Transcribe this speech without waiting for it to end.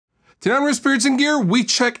Today on Riffs, Spirits, and Gear, we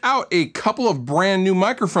check out a couple of brand new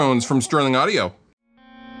microphones from Sterling Audio.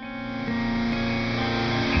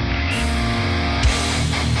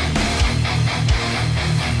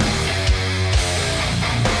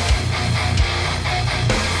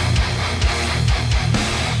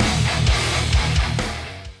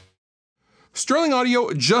 Sterling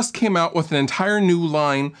Audio just came out with an entire new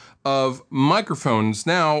line of microphones.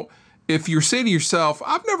 Now, if you say to yourself,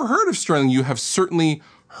 I've never heard of Sterling, you have certainly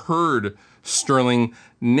heard Sterling,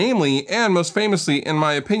 namely and most famously, in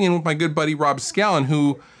my opinion, with my good buddy Rob Scallon,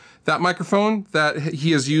 who that microphone that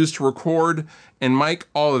he has used to record and mic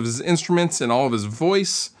all of his instruments and all of his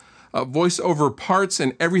voiceover parts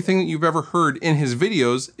and everything that you've ever heard in his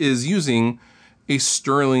videos is using a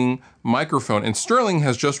Sterling microphone. And Sterling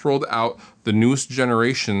has just rolled out the newest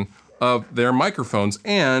generation of their microphones.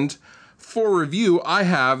 And for review, I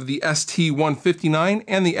have the ST159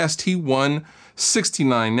 and the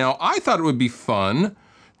ST169. Now, I thought it would be fun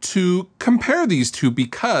to compare these two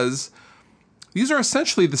because these are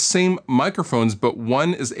essentially the same microphones, but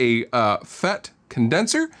one is a FET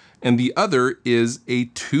condenser and the other is a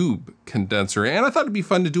tube condenser. And I thought it'd be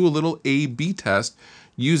fun to do a little A/B test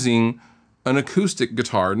using an acoustic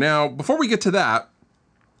guitar. Now, before we get to that,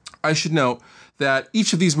 I should note that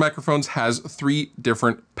each of these microphones has three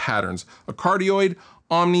different patterns: a cardioid,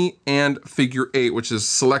 omni, and figure 8, which is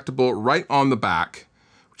selectable right on the back,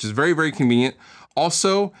 which is very, very convenient.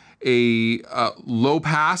 Also, a low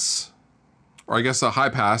pass, or I guess a high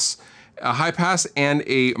pass and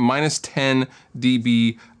a minus 10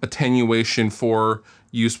 dB attenuation for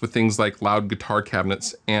use with things like loud guitar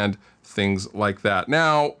cabinets and things like that.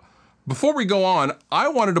 Now, before we go on, I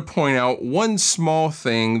wanted to point out one small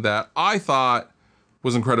thing that I thought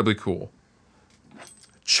was incredibly cool.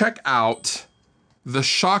 Check out the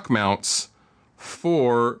shock mounts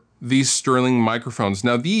for these Sterling microphones.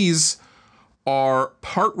 Now, these are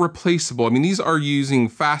part replaceable. I mean, these are using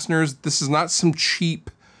fasteners. This is not some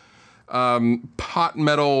cheap pot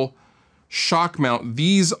metal shock mount.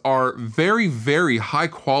 These are very, very high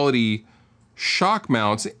quality shock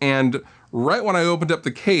mounts. And right when I opened up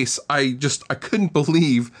the case, I couldn't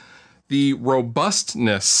believe the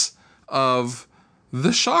robustness of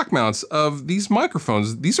the shock mounts of these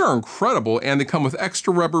microphones. These are incredible, and they come with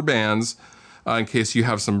extra rubber bands in case you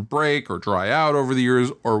have some break or dry out over the years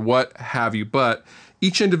or what have you. But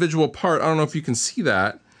each individual part, I don't know if you can see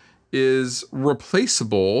that, is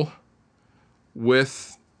replaceable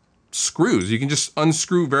with screws. You can just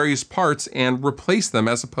unscrew various parts and replace them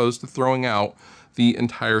as opposed to throwing out the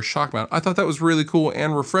entire shock mount. I thought that was really cool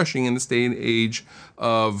and refreshing in this day and age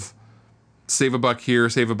of save a buck here,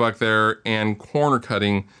 save a buck there, and corner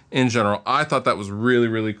cutting in general. I thought that was really,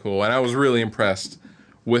 really cool, and I was really impressed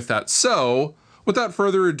with that. So, without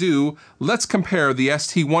further ado, let's compare the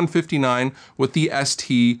ST159 with the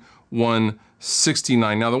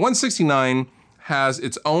ST169. Now, the 169 has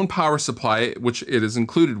its own power supply, which it is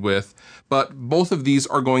included with, but both of these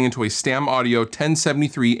are going into a Stam Audio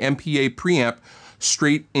 1073 MPA preamp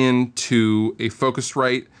straight into a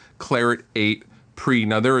Focusrite Claret 8 pre.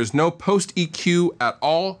 Now, there is no post EQ at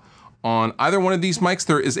all on either one of these mics.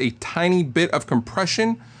 There is a tiny bit of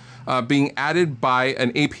compression being added by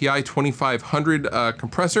an API 2500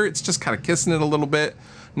 compressor. It's just kind of kissing it a little bit.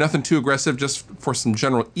 Nothing too aggressive, just for some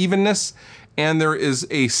general evenness. And there is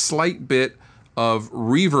a slight bit of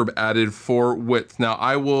reverb added for width. Now,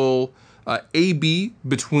 I will A/B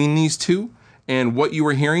between these two, and what you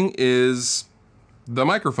are hearing is the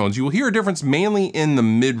microphones. You will hear a difference mainly in the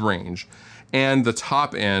mid-range and the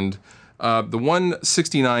top end. The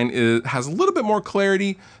 169 has a little bit more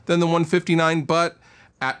clarity than the 159, but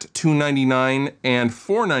at $299 and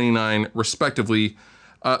 $499 respectively,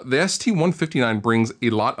 the ST159 brings a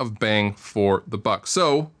lot of bang for the buck.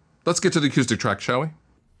 So let's get to the acoustic track, shall we?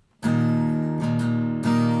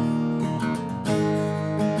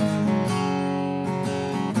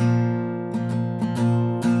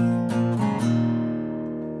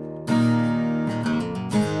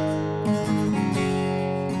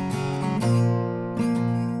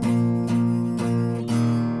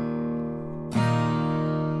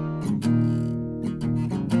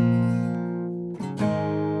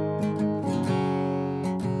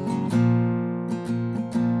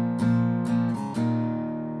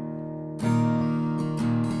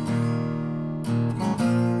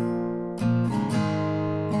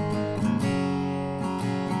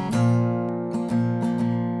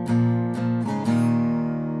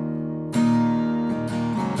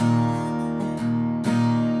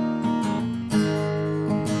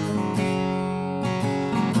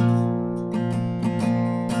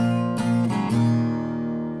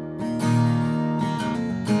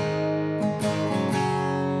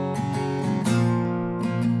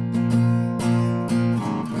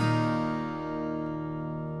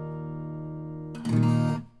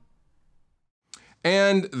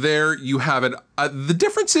 there you have it. The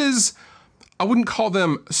difference is, I wouldn't call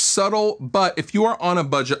them subtle, but if you are on a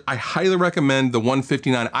budget, I highly recommend the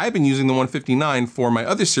 159. I've been using the 159 for my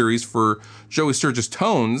other series for Joey Sturgis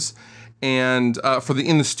Tones and for the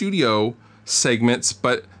in the studio segments,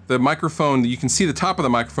 but the microphone, you can see the top of the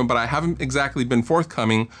microphone, but I haven't exactly been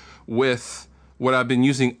forthcoming with what I've been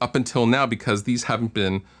using up until now because these haven't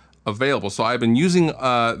been available. So I've been using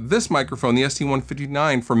this microphone, the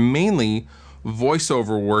ST159, for mainly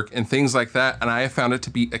voiceover work and things like that, and I have found it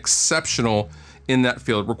to be exceptional in that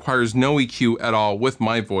field. It requires no EQ at all with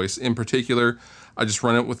my voice. In particular, I just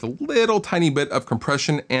run it with a little tiny bit of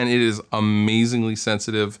compression, and it is amazingly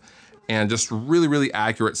sensitive and just really, really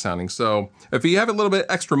accurate sounding. So if you have a little bit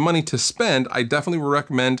extra money to spend, I definitely would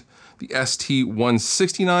recommend the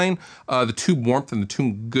ST169. The tube warmth and the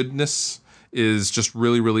tube goodness is just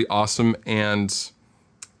really, really awesome. And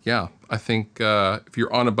yeah, I think if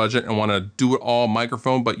you're on a budget and want to do it all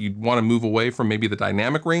microphone, but you want to move away from maybe the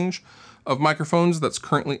dynamic range of microphones that's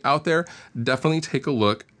currently out there, definitely take a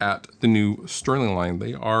look at the new Sterling line.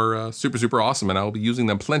 They are super, super awesome, and I will be using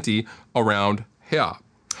them plenty around here.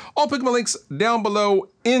 I'll pick my links down below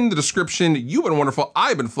in the description. You've been wonderful.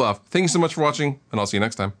 I've been Fluff. Thank you so much for watching, and I'll see you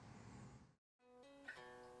next time.